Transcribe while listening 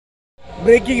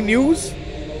Breaking news,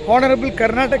 Honorable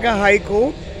Karnataka High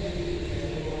Court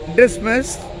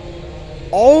dismissed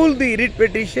all the writ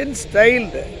petitions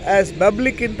styled as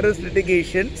public interest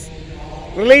litigations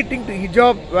relating to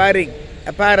hijab wearing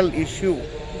apparel issue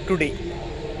today.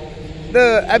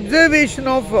 The observation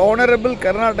of Honorable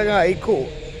Karnataka High Court,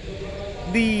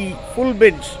 the full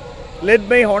bench led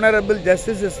by Honorable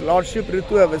Justice His Lordship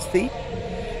Ritu Avasthi,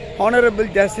 Honorable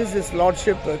Justice His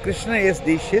Lordship Krishna S.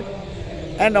 Dishit,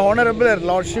 and Honorable Her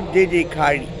Lordship J.J.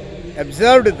 Khadi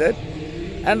observed that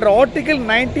under Article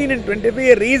 19 and 25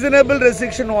 a reasonable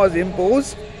restriction was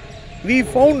imposed. We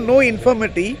found no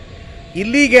infirmity,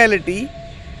 illegality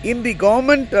in the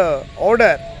government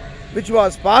order which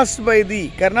was passed by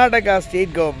the Karnataka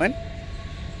state government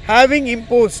having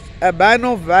imposed a ban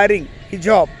of wearing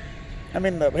hijab, the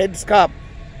headscarf,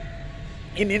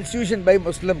 in institution by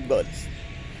Muslim girls.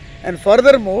 And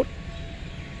furthermore,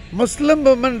 Muslim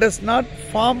women does not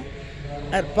form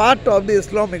a part of the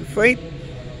Islamic faith.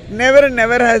 Never and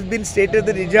never has been stated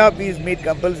that hijab is made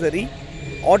compulsory.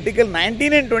 Article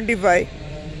 19 and 25,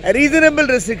 reasonable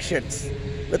restrictions,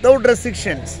 without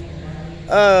restrictions,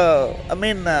 no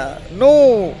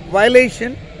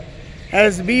violation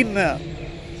has been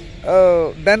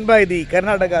done by the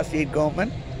Karnataka state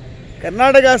government.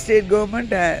 Karnataka state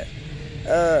government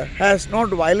has not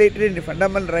violated any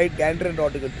fundamental right guaranteed in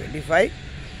Article 25.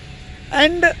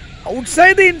 And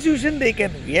outside the institution they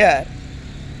can wear.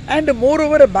 And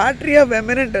moreover, a battery of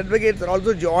eminent advocates are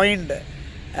also joined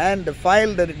and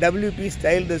filed the WP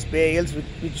style PILs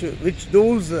which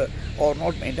those are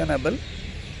not maintainable.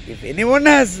 If anyone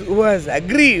who has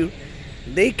aggrieved,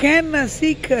 they can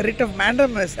seek a writ of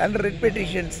mandamus under writ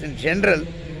petitions in general.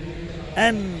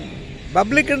 And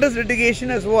public interest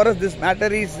litigation, as far as this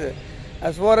matter is,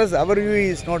 as far as our view,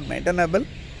 is not maintainable.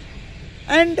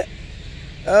 And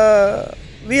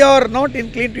we are not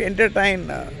inclined to entertain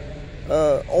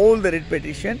all the writ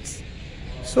petitions.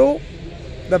 So,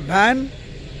 the ban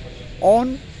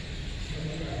on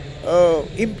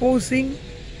imposing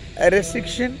a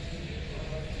restriction,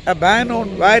 a ban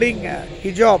on wearing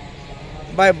hijab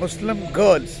by Muslim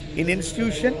girls in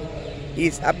institution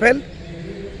is upheld.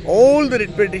 All the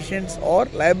writ petitions are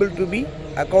liable to be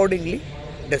accordingly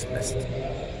dismissed.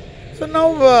 So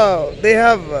now they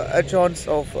have a chance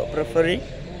of preferring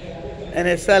an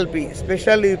SLP,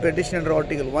 Special Leave Petition under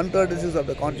Article 136 of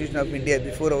the Constitution of India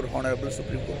before our Honorable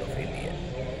Supreme Court of India.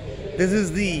 This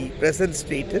is the present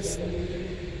status.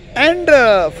 And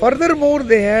furthermore,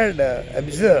 they had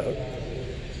observed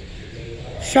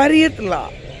Shariat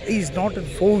law is not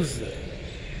enforced,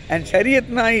 and Shariat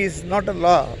law is not a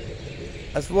law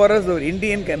as far as our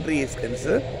Indian country is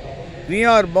concerned. We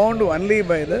are bound only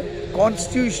by the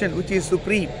Constitution, which is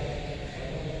supreme,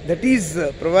 that is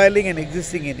prevailing and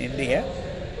existing in India.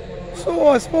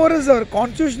 So as far as our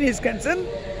Constitution is concerned,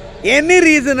 any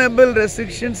reasonable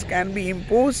restrictions can be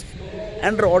imposed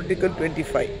under Article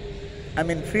 25,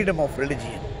 freedom of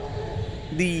religion.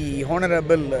 The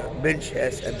Honorable Bench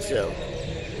has observed.